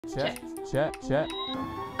Check.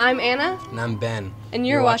 I'm Anna. And I'm Ben. And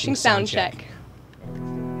you're watching Soundcheck.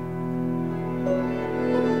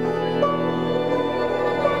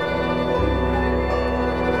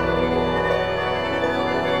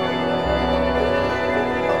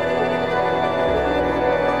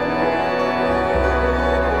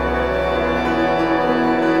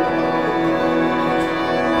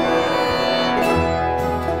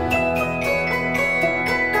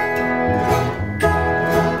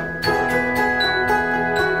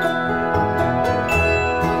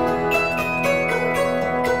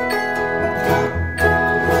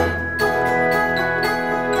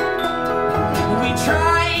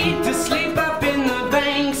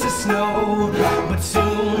 But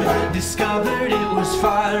soon discovered it was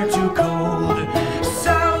far too cold.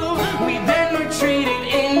 So we then retreated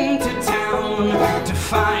into town to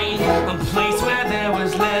find a place where there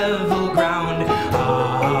was level ground.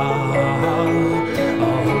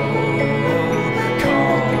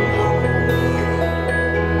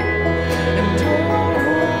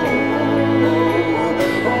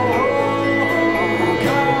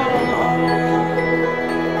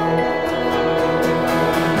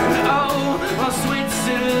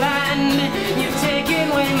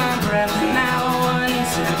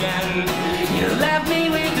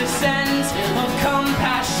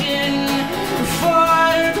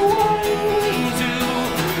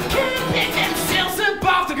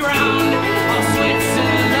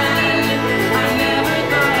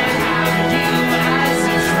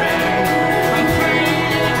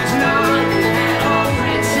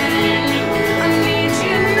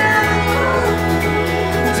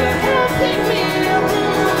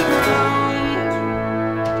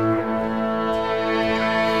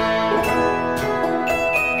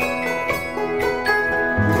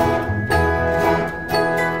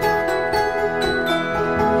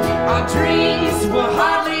 Dreams were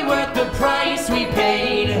hardly worth the price we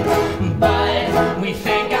paid, but we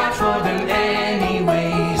thank God for them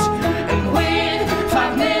anyways. And with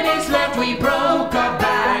 5 minutes left, we broke our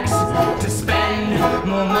backs to spend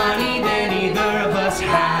more money than either of us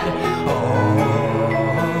had.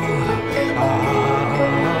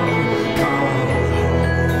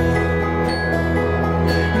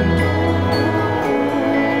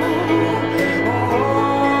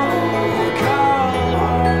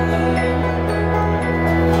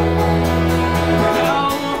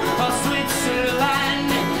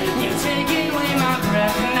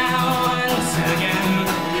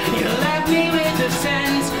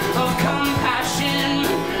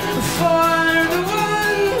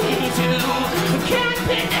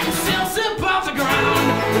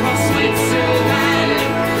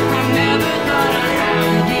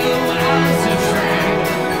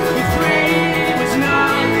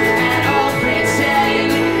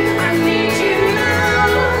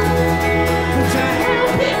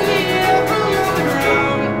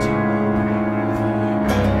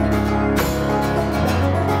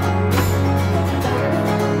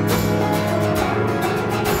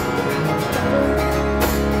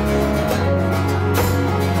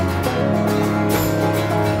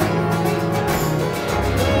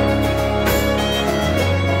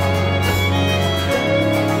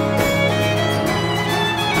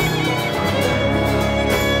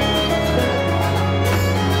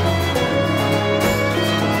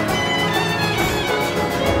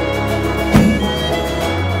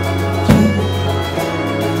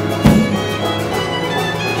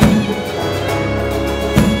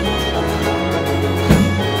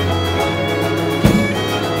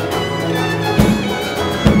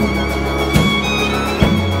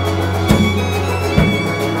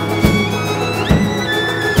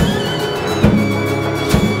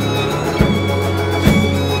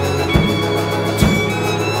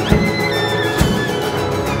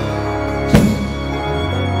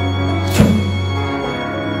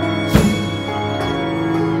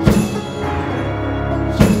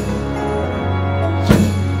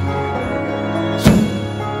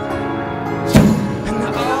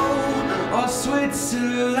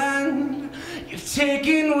 Switzerland, you've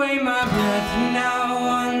taken away my breath now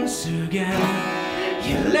once again.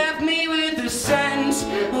 You left me with a sense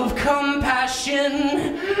of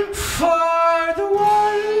compassion for the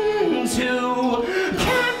ones who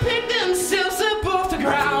can't pick themselves up off the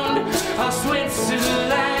ground. Oh,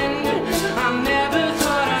 Switzerland, I never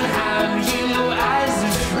thought I'd have you as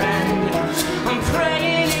a friend. I'm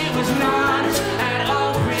praying it was not at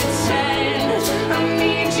all pretend. I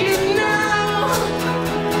need you now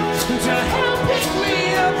to help pick me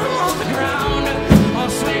up off the ground. Oh,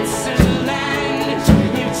 Switzerland,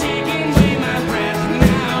 you've taken away my breath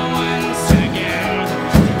now once again.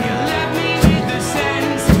 You left me with the same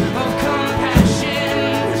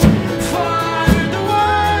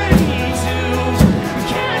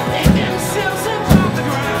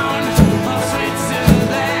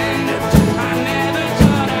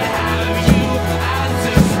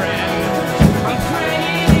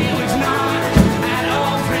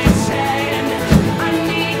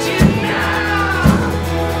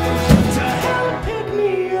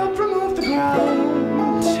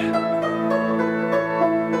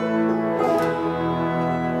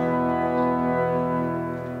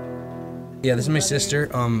Yeah, this is my sister.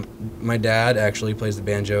 My dad actually plays the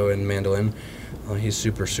banjo and mandolin. He's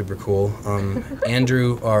super cool.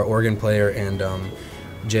 Andrew, our organ player, and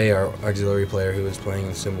Jay, our auxiliary player, who was playing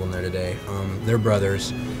the cymbal in there today. They're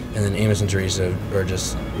brothers, and then Amos and Teresa are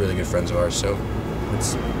just really good friends of ours. So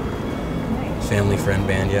it's family friend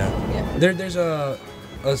band, yeah. There's a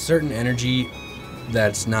certain energy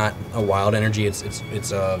that's not a wild energy.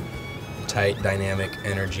 It's a tight, dynamic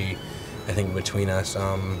energy, I think, between us.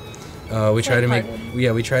 We try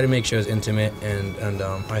to make shows intimate, and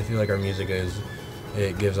I feel like our music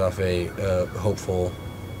gives off a hopeful,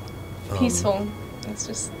 Peaceful. It's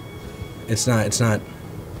just. It's not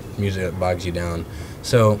music that bogs you down.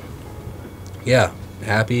 So, yeah,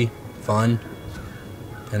 happy, fun,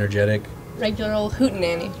 energetic. Regular old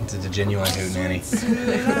hootenanny. It's a genuine hootenanny.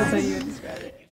 That's how you would describe it.